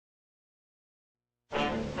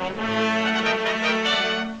Up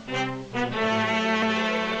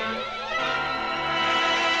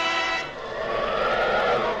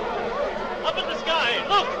in the sky,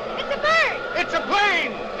 look! It's a bird! It's a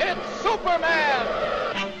plane! It's Superman!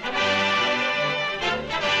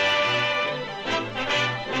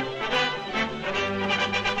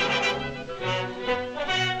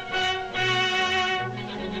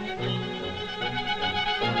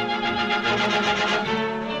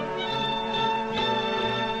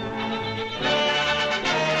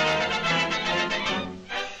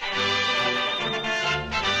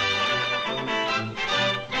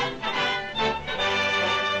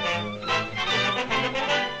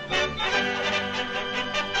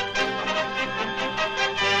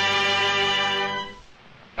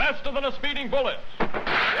 Faster than a speeding bullet, more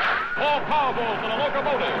powerful than a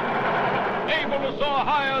locomotive, able to soar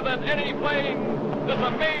higher than any plane, this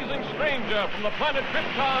amazing stranger from the planet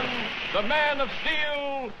Krypton, the Man of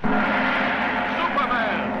Steel,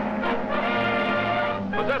 Superman.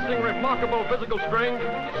 Possessing remarkable physical strength,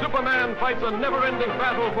 Superman fights a never-ending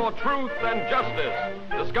battle for truth and justice,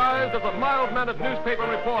 disguised as a mild-mannered newspaper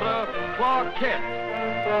reporter, Clark Kent.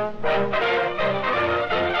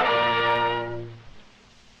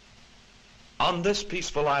 On this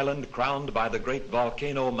peaceful island, crowned by the great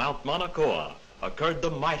volcano Mount Mauna Kea, occurred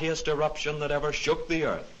the mightiest eruption that ever shook the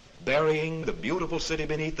earth, burying the beautiful city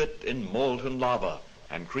beneath it in molten lava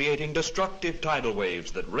and creating destructive tidal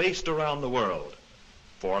waves that raced around the world.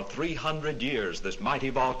 For 300 years, this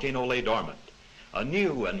mighty volcano lay dormant. A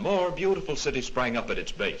new and more beautiful city sprang up at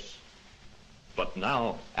its base. But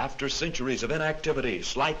now, after centuries of inactivity,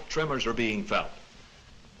 slight tremors are being felt.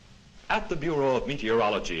 At the Bureau of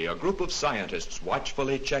Meteorology, a group of scientists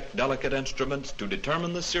watchfully check delicate instruments to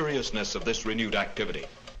determine the seriousness of this renewed activity.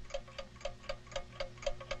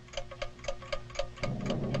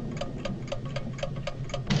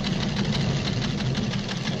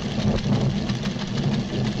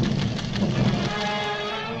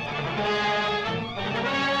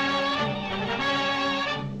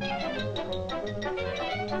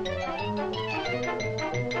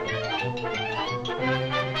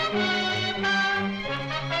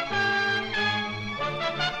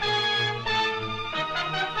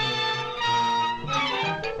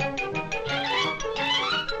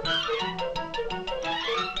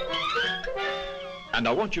 And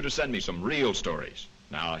I want you to send me some real stories.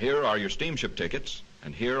 Now, here are your steamship tickets,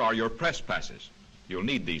 and here are your press passes. You'll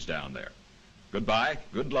need these down there. Goodbye,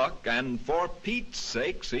 good luck, and for Pete's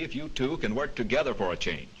sake, see if you two can work together for a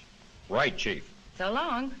change. Right, Chief. So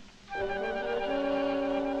long.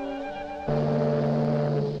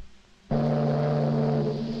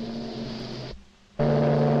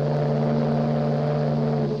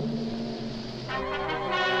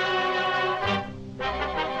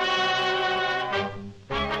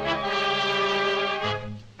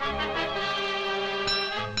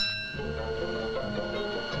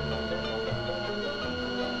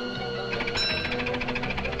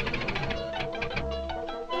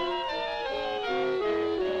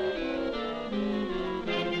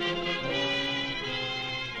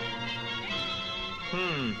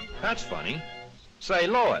 That's funny. Say,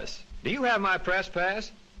 Lois, do you have my press pass?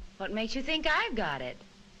 What makes you think I've got it?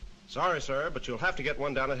 Sorry, sir, but you'll have to get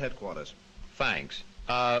one down at headquarters. Thanks.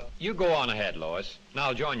 You go on ahead, Lois, and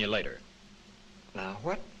I'll join you later. Now,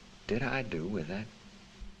 what did I do with that?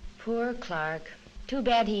 Poor Clark. Too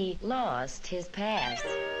bad he lost his pass.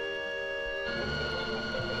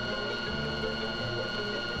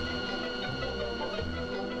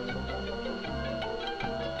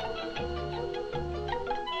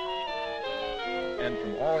 And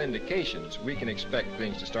from all indications, we can expect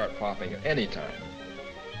things to start popping at any time.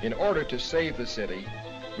 In order to save the city,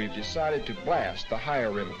 we've decided to blast the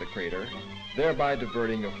higher rim of the crater, thereby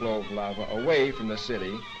diverting a flow of lava away from the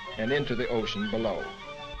city and into the ocean below.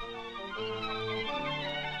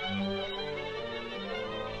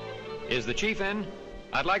 Is the chief in?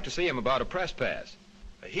 I'd like to see him about a press pass.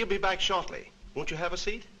 He'll be back shortly. Won't you have a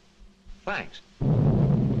seat? Thanks.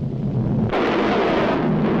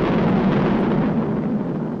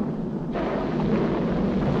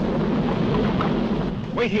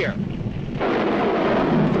 Wait here.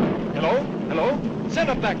 Hello? Hello? Send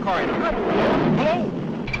up that corridor. Hello? Hello?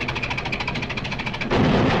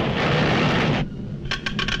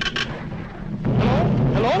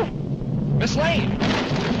 Hello? Miss Lane?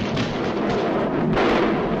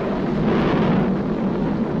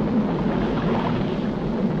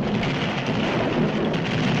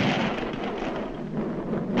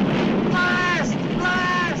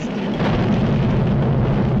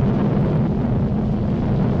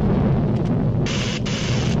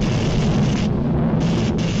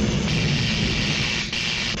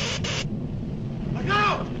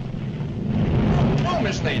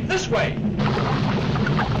 This way!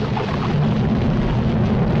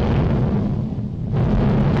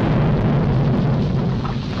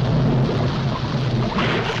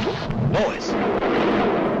 Lois!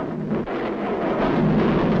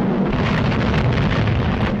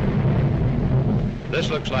 This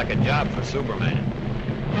looks like a job for Superman.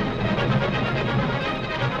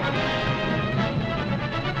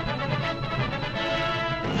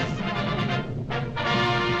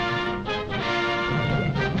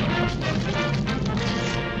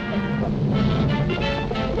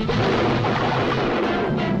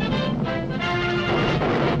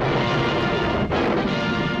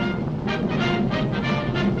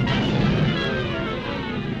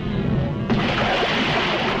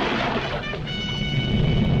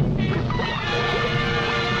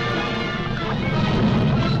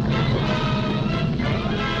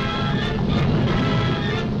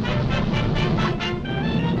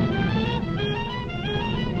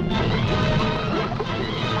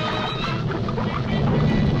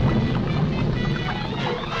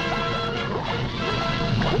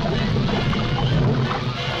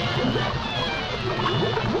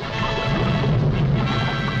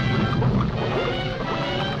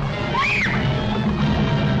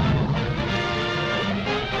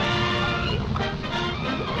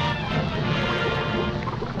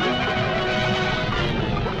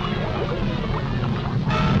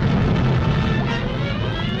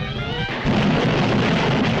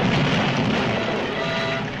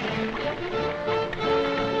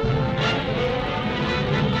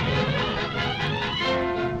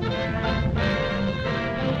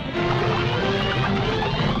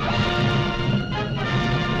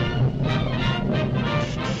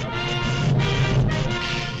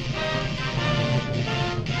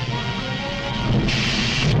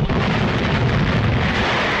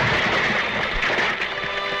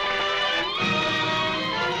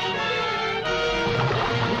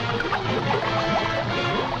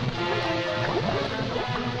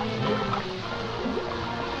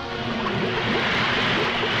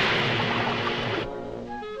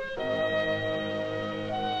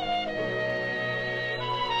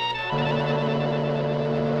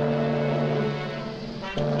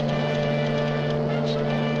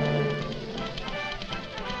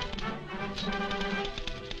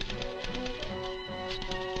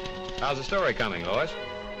 How's the story coming, Lois?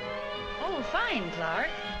 Oh, fine, Clark.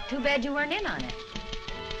 Too bad you weren't in on it.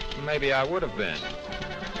 Maybe I would have been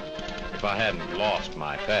if I hadn't lost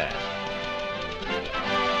my past.